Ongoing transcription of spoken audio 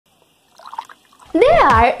There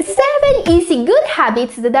are 7 easy good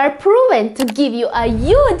habits that are proven to give you a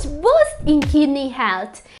huge boost in kidney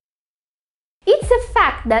health. It's a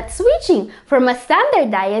fact that switching from a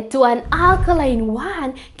standard diet to an alkaline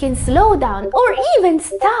one can slow down or even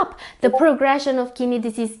stop the progression of kidney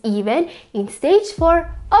disease even in stage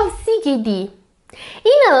 4 of CKD.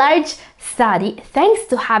 In a large study, thanks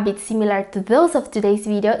to habits similar to those of today's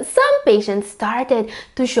video, some patients started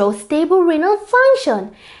to show stable renal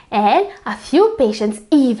function, and a few patients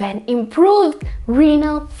even improved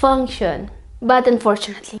renal function. But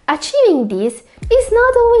unfortunately, achieving this is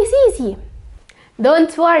not always easy.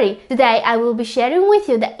 Don't worry, today I will be sharing with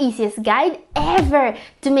you the easiest guide ever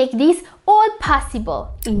to make this all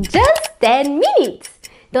possible in just 10 minutes.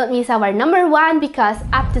 Don't miss our number 1 because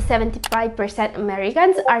up to 75%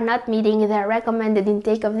 Americans are not meeting their recommended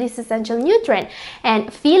intake of this essential nutrient,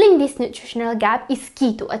 and filling this nutritional gap is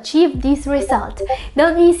key to achieve this result.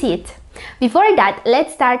 Don't miss it. Before that,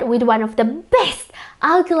 let's start with one of the best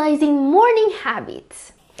alkalizing morning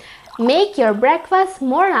habits. Make your breakfast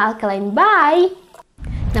more alkaline by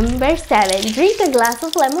number 7. Drink a glass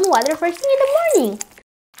of lemon water first thing in the morning.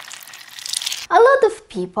 A lot of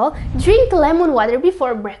people drink lemon water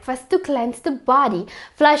before breakfast to cleanse the body,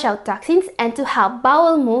 flush out toxins, and to help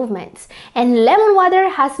bowel movements. And lemon water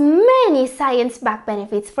has many science-backed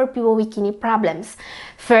benefits for people with kidney problems.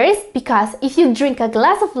 First, because if you drink a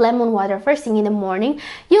glass of lemon water first thing in the morning,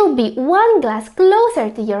 you'll be 1 glass closer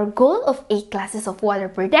to your goal of 8 glasses of water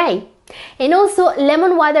per day. And also,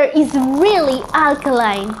 lemon water is really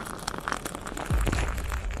alkaline.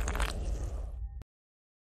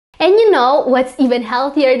 And you know what's even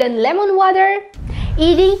healthier than lemon water?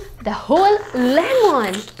 Eating the whole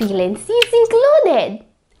lemon, peel and seeds included.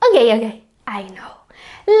 Okay, I know.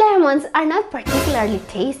 Lemons are not particularly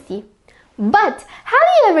tasty. But have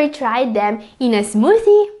you ever tried them in a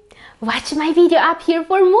smoothie? Watch my video up here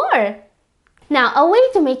for more. Now, a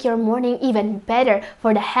way to make your morning even better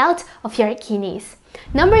for the health of your kidneys.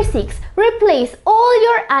 Number 6, replace all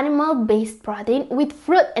your animal-based protein with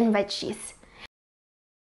fruit and veggies.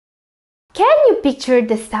 Can you picture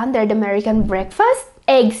the standard American breakfast?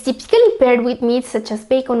 Eggs typically paired with meats such as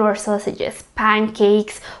bacon or sausages,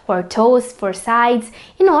 pancakes or toast for sides,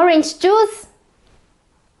 and orange juice.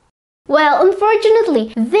 Well,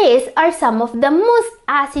 unfortunately, these are some of the most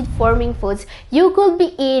acid-forming foods you could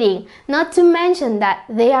be eating, not to mention that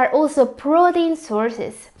they are also protein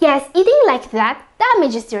sources. Yes, eating like that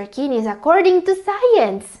damages your kidneys according to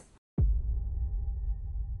science.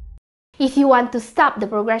 If you want to stop the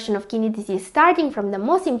progression of kidney disease starting from the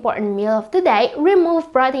most important meal of the day,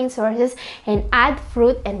 remove protein sources and add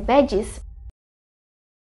fruit and veggies.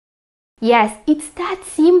 Yes, it's that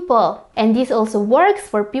simple. And this also works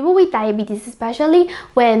for people with diabetes, especially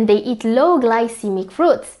when they eat low glycemic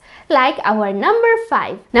fruits, like our number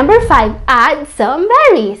 5. Number 5, add some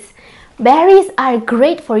berries. Berries are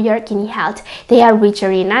great for your kidney health. They are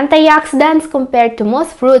richer in antioxidants compared to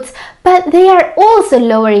most fruits, but they are also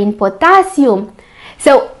lower in potassium.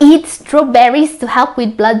 So eat strawberries to help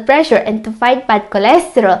with blood pressure and to fight bad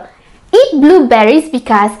cholesterol. Eat blueberries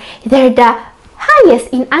because they're the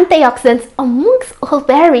highest in antioxidants amongst all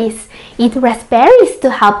berries. Eat raspberries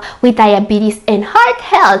to help with diabetes and heart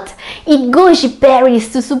health. Eat goji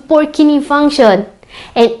berries to support kidney function.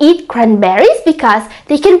 And eat cranberries because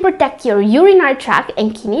they can protect your urinary tract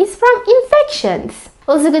and kidneys from infections.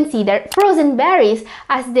 Also consider frozen berries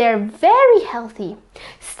as they're very healthy.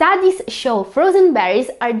 Studies show frozen berries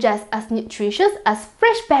are just as nutritious as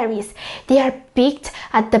fresh berries. They are picked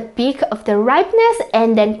at the peak of the ripeness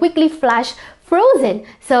and then quickly flash frozen,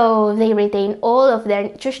 so they retain all of their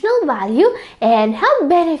nutritional value and health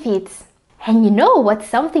benefits. And you know what's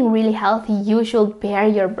something really healthy you should pair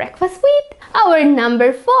your breakfast with? Our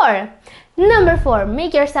number 4. Number 4,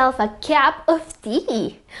 make yourself a cup of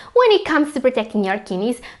tea. When it comes to protecting your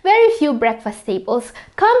kidneys, very few breakfast staples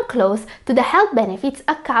come close to the health benefits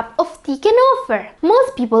a cup of tea can offer.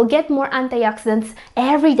 Most people get more antioxidants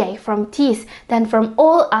every day from teas than from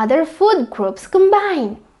all other food groups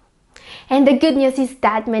combined. And the good news is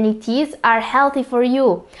that many teas are healthy for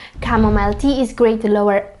you. Chamomile tea is great to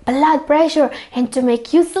lower blood pressure and to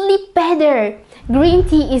make you sleep better. Green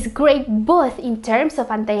tea is great both in terms of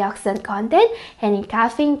antioxidant content and in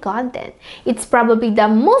caffeine content. It's probably the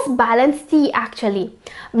most balanced tea actually.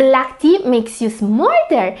 Black tea makes you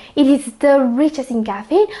smarter. It is the richest in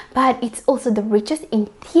caffeine, but it's also the richest in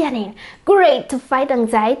theanine. Great to fight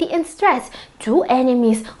anxiety and stress, 2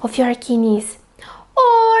 enemies of your kidneys.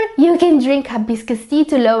 Or you can drink hibiscus tea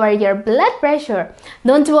to lower your blood pressure.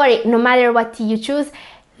 Don't worry, no matter what tea you choose,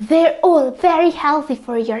 they're all very healthy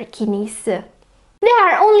for your kidneys. There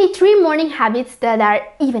are only 3 morning habits that are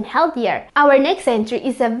even healthier. Our next entry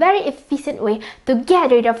is a very efficient way to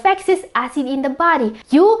get rid of excess acid in the body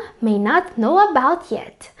you may not know about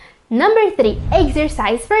yet. Number 3.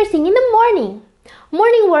 Exercise first thing in the morning.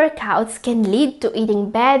 Morning workouts can lead to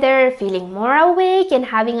eating better, feeling more awake, and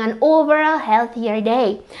having an overall healthier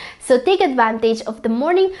day. So take advantage of the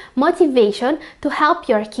morning motivation to help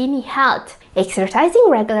your kidney health. Exercising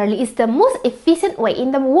regularly is the most efficient way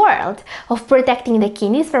in the world of protecting the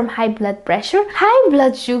kidneys from high blood pressure, high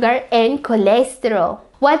blood sugar, and cholesterol.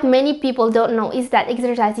 What many people don't know is that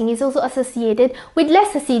exercising is also associated with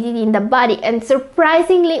less acidity in the body and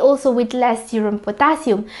surprisingly also with less serum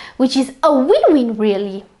potassium, which is a win-win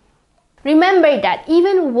really. Remember that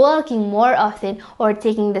even walking more often or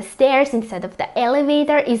taking the stairs instead of the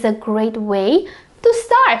elevator is a great way to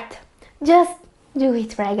start. Just do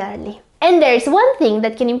it regularly. And there's one thing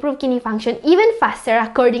that can improve kidney function even faster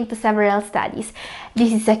according to several studies.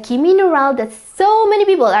 This is a key mineral that so many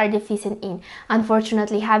people are deficient in.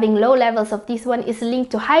 Unfortunately, having low levels of this one is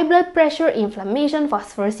linked to high blood pressure, inflammation,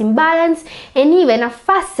 phosphorus imbalance, and even a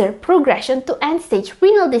faster progression to end-stage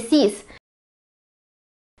renal disease.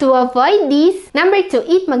 To avoid this, number 2,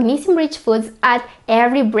 eat magnesium-rich foods at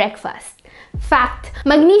every breakfast. Fact: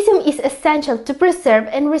 magnesium is essential to preserve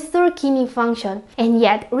and restore kidney function, and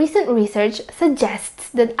yet recent research suggests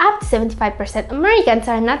that up to 75% Americans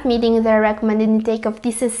are not meeting their recommended intake of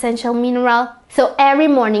this essential mineral. So every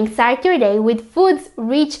morning, start your day with foods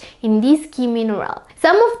rich in this key mineral.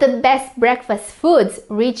 Some of the best breakfast foods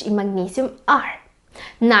rich in magnesium are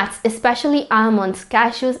nuts, especially almonds,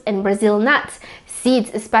 cashews, and Brazil nuts,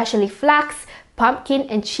 seeds, especially flax, pumpkin,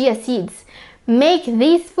 and chia seeds. Make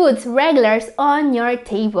these foods regulars on your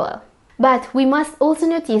table. But we must also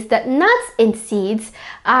notice that nuts and seeds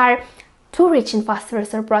are too rich in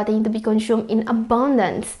phosphorus or protein to be consumed in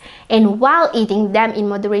abundance. And while eating them in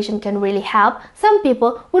moderation can really help, some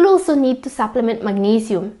people will also need to supplement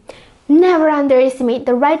magnesium. Never underestimate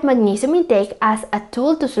the right magnesium intake as a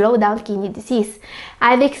tool to slow down kidney disease.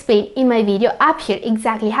 I've explained in my video up here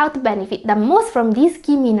exactly how to benefit the most from this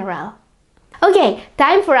key mineral. Okay,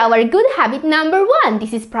 time for our good habit number 1.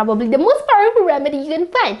 This is probably the most powerful remedy you can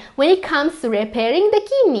find when it comes to repairing the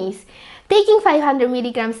kidneys. Taking 500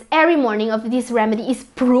 milligrams every morning of this remedy is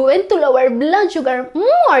proven to lower blood sugar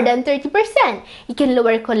more than 30%. It can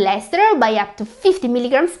lower cholesterol by up to 50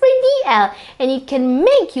 milligrams per DL, and it can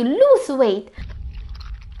make you lose weight.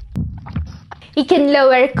 It can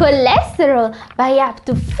lower cholesterol by up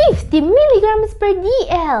to 50 milligrams per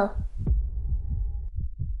DL.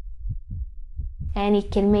 And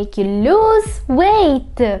it can make you lose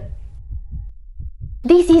weight.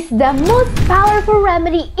 This is the most powerful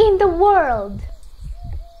remedy in the world.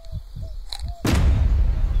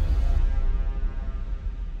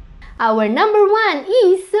 Our number 1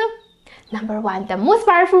 is the most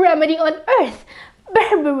powerful remedy on earth,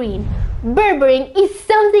 berberine. Berberine is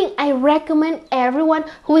something I recommend everyone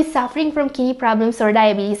who is suffering from kidney problems or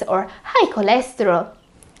diabetes or high cholesterol.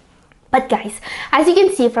 But guys, as you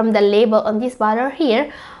can see from the label on this bottle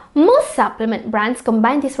here, most supplement brands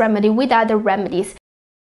combine this remedy with other remedies.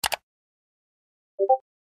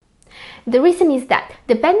 The reason is that,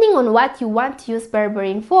 depending on what you want to use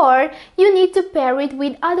berberine for, you need to pair it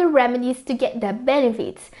with other remedies to get the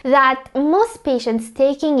benefits. That most patients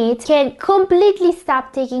taking it can completely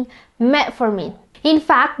stop taking metformin. In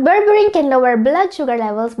fact, berberine can lower blood sugar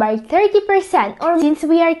levels by 30%, or since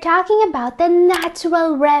we are talking about a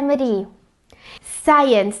natural remedy.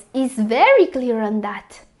 Science is very clear on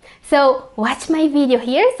that. So watch my video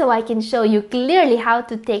here so I can show you clearly how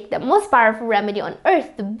to take the most powerful remedy on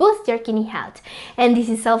earth to boost your kidney health. And this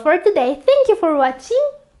is all for today. Thank you for watching.